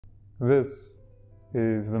This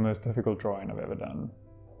is the most difficult drawing I've ever done,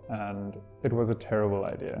 and it was a terrible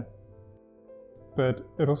idea. But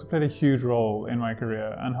it also played a huge role in my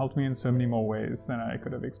career and helped me in so many more ways than I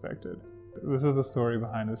could have expected. This is the story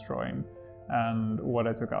behind this drawing and what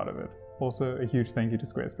I took out of it. Also, a huge thank you to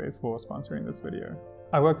Squarespace for sponsoring this video.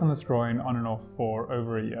 I worked on this drawing on and off for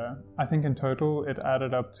over a year. I think in total it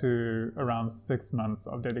added up to around 6 months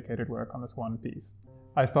of dedicated work on this one piece.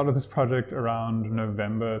 I started this project around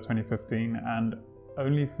November 2015 and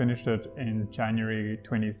only finished it in January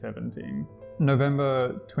 2017.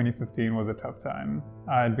 November 2015 was a tough time.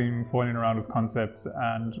 I had been falling around with concepts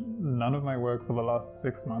and none of my work for the last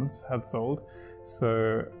 6 months had sold,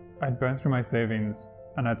 so I'd burned through my savings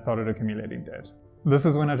and I'd started accumulating debt. This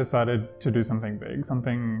is when I decided to do something big,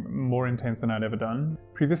 something more intense than I'd ever done.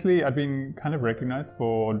 Previously, I'd been kind of recognized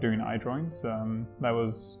for doing eye drawings. That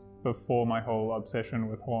was before my whole obsession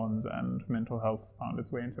with horns and mental health found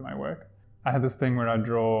its way into my work. I had this thing where I'd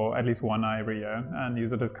draw at least one eye every year and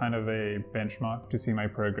use it as kind of a benchmark to see my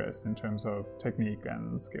progress in terms of technique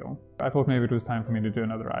and skill. I thought maybe it was time for me to do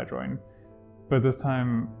another eye drawing, but this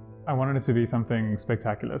time I wanted it to be something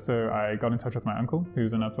spectacular, so I got in touch with my uncle,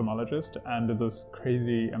 who's an ophthalmologist, and did this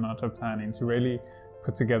crazy amount of planning to really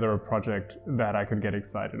put together a project that I could get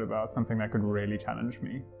excited about, something that could really challenge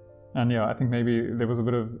me. And yeah, I think maybe there was a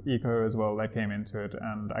bit of ego as well that came into it,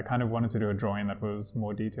 and I kind of wanted to do a drawing that was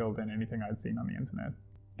more detailed than anything I'd seen on the internet.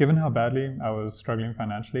 Given how badly I was struggling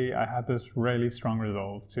financially, I had this really strong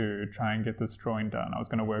resolve to try and get this drawing done. I was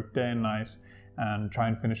going to work day and night and try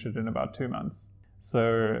and finish it in about 2 months.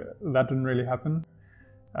 So that didn't really happen.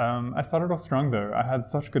 I started off strong though. I had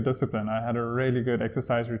such good discipline. I had a really good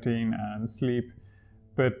exercise routine and sleep,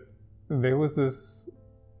 but there was this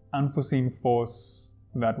unforeseen force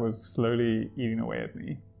that was slowly eating away at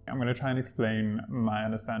me. I'm going to try and explain my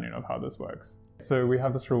understanding of how this works. So we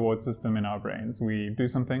have this reward system in our brains. We do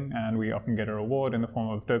something and we often get a reward in the form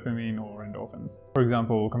of dopamine or endorphins. For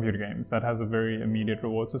example, computer games, that has a very immediate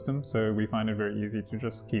reward system, so we find it very easy to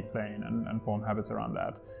just keep playing and form habits around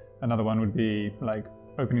that. Another one would be like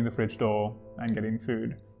opening the fridge door and getting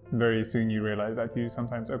food. Very soon you realize that you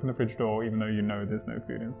sometimes open the fridge door even though you know there's no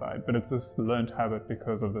food inside, but it's this learned habit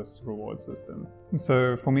because of this reward system.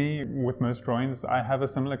 So for me, with most drawings, I have a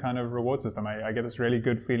similar kind of reward system. I get this really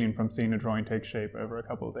good feeling from seeing a drawing take shape over a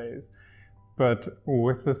couple of days. But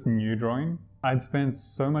with this new drawing, I'd spent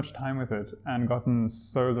so much time with it and gotten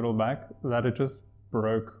so little back that it just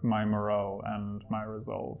broke my morale and my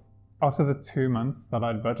resolve. After the 2 months that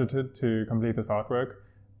I'd budgeted to complete this artwork,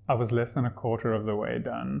 I was less than a quarter of the way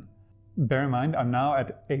done. Bear in mind, I'm now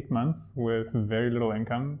at 8 months with very little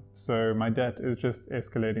income, so my debt is just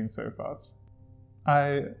escalating so fast.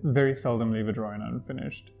 I very seldom leave a drawing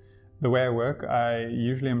unfinished. The way I work, I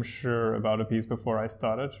usually am sure about a piece before I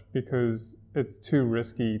start it, because it's too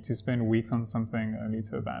risky to spend weeks on something only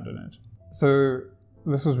to abandon it. So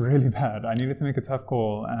this was really bad. I needed to make a tough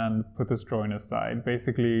call and put this drawing aside,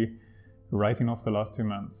 basically writing off the last 2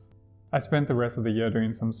 months. I spent the rest of the year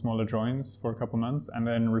doing some smaller drawings for a couple months and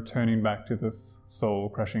then returning back to this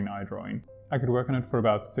soul-crushing eye drawing. I could work on it for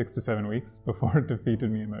about 6 to 7 weeks before it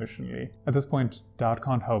defeated me emotionally. At this point, doubt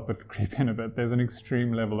can't help but creep in a bit. There's an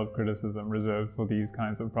extreme level of criticism reserved for these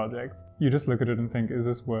kinds of projects. You just look at it and think, is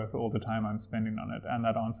this worth all the time I'm spending on it? And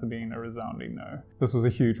that answer being a resounding no. This was a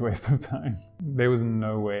huge waste of time. There was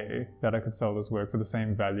no way that I could sell this work for the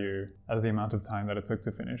same value as the amount of time that it took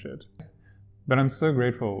to finish it. But I'm so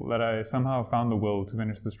grateful that I somehow found the will to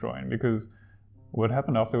finish this drawing, because what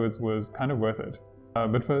happened afterwards was kind of worth it.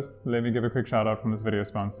 But first, let me give a quick shout out from this video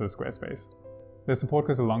sponsor, Squarespace. Their support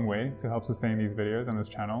goes a long way to help sustain these videos and this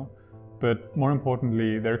channel, but more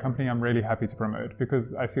importantly, they're a company I'm really happy to promote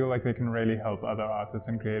because I feel like they can really help other artists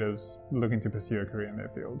and creatives looking to pursue a career in their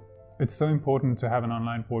field. It's so important to have an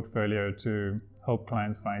online portfolio to help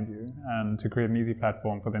clients find you and to create an easy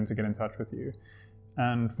platform for them to get in touch with you.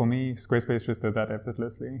 And for me, Squarespace just did that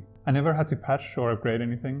effortlessly. I never had to patch or upgrade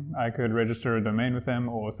anything. I could register a domain with them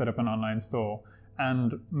or set up an online store.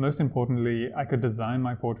 And most importantly, I could design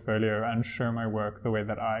my portfolio and show my work the way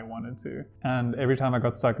that I wanted to. And every time I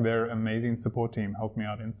got stuck, their amazing support team helped me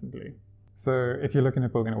out instantly. So if you're looking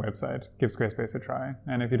at building a website, give Squarespace a try.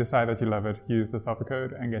 And if you decide that you love it, use this offer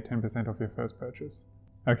code and get 10% off your first purchase.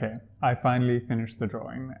 Okay, I finally finished the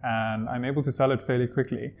drawing and I'm able to sell it fairly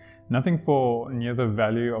quickly. Nothing for near the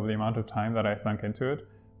value of the amount of time that I sunk into it,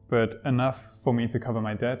 but enough for me to cover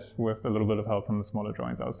my debt with a little bit of help from the smaller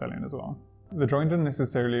drawings I was selling as well. The drawing didn't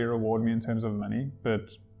necessarily reward me in terms of money,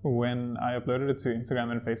 but when I uploaded it to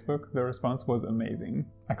Instagram and Facebook, the response was amazing.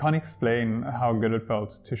 I can't explain how good it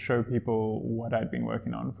felt to show people what I'd been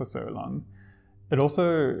working on for so long. It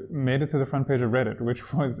also made it to the front page of Reddit,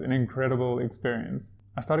 which was an incredible experience.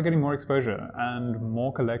 I started getting more exposure and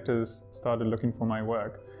more collectors started looking for my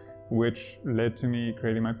work, which led to me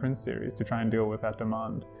creating my print series to try and deal with that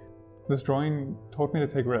demand. This drawing taught me to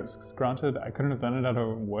take risks. Granted, I couldn't have done it at a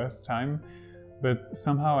worse time, but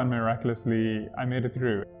somehow and miraculously, I made it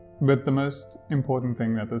through. But the most important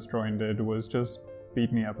thing that this drawing did was just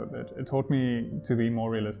beat me up a bit. It taught me to be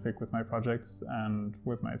more realistic with my projects and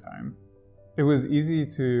with my time. It was easy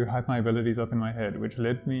to hype my abilities up in my head, which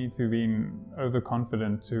led me to being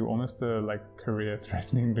overconfident to almost a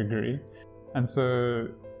career-threatening degree. And so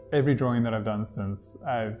every drawing that I've done since,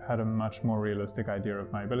 I've had a much more realistic idea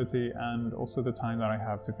of my ability and also the time that I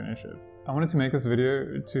have to finish it. I wanted to make this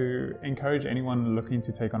video to encourage anyone looking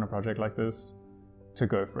to take on a project like this to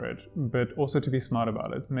go for it, but also to be smart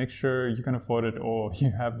about it. Make sure you can afford it or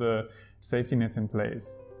you have the safety nets in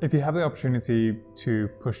place. If you have the opportunity to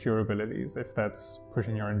push your abilities, if that's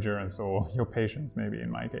pushing your endurance or your patience, maybe in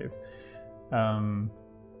my case,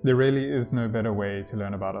 there really is no better way to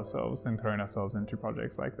learn about ourselves than throwing ourselves into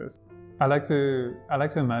projects like this. I like to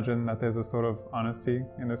imagine that there's a sort of honesty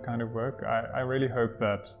in this kind of work. I really hope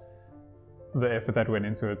that the effort that went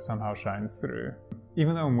into it somehow shines through.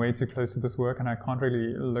 Even though I'm way too close to this work and I can't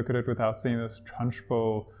really look at it without seeing this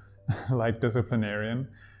trunchbull disciplinarian,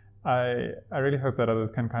 I really hope that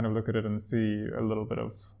others can kind of look at it and see a little bit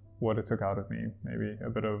of what it took out of me, maybe a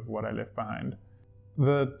bit of what I left behind.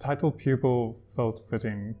 The title Pupil felt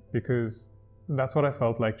fitting because that's what I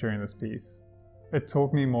felt like during this piece. It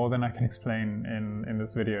taught me more than I can explain in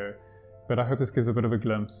this video, but I hope this gives a bit of a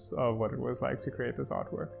glimpse of what it was like to create this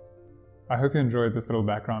artwork. I hope you enjoyed this little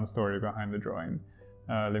background story behind the drawing.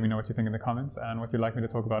 Let me know what you think in the comments and what you'd like me to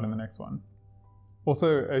talk about in the next one.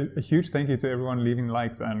 Also, a huge thank you to everyone leaving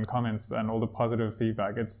likes and comments and all the positive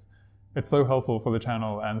feedback. It's so helpful for the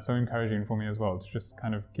channel and so encouraging for me as well to just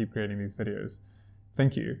kind of keep creating these videos.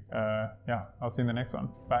 Thank you. Yeah, I'll see you in the next one.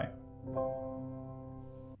 Bye.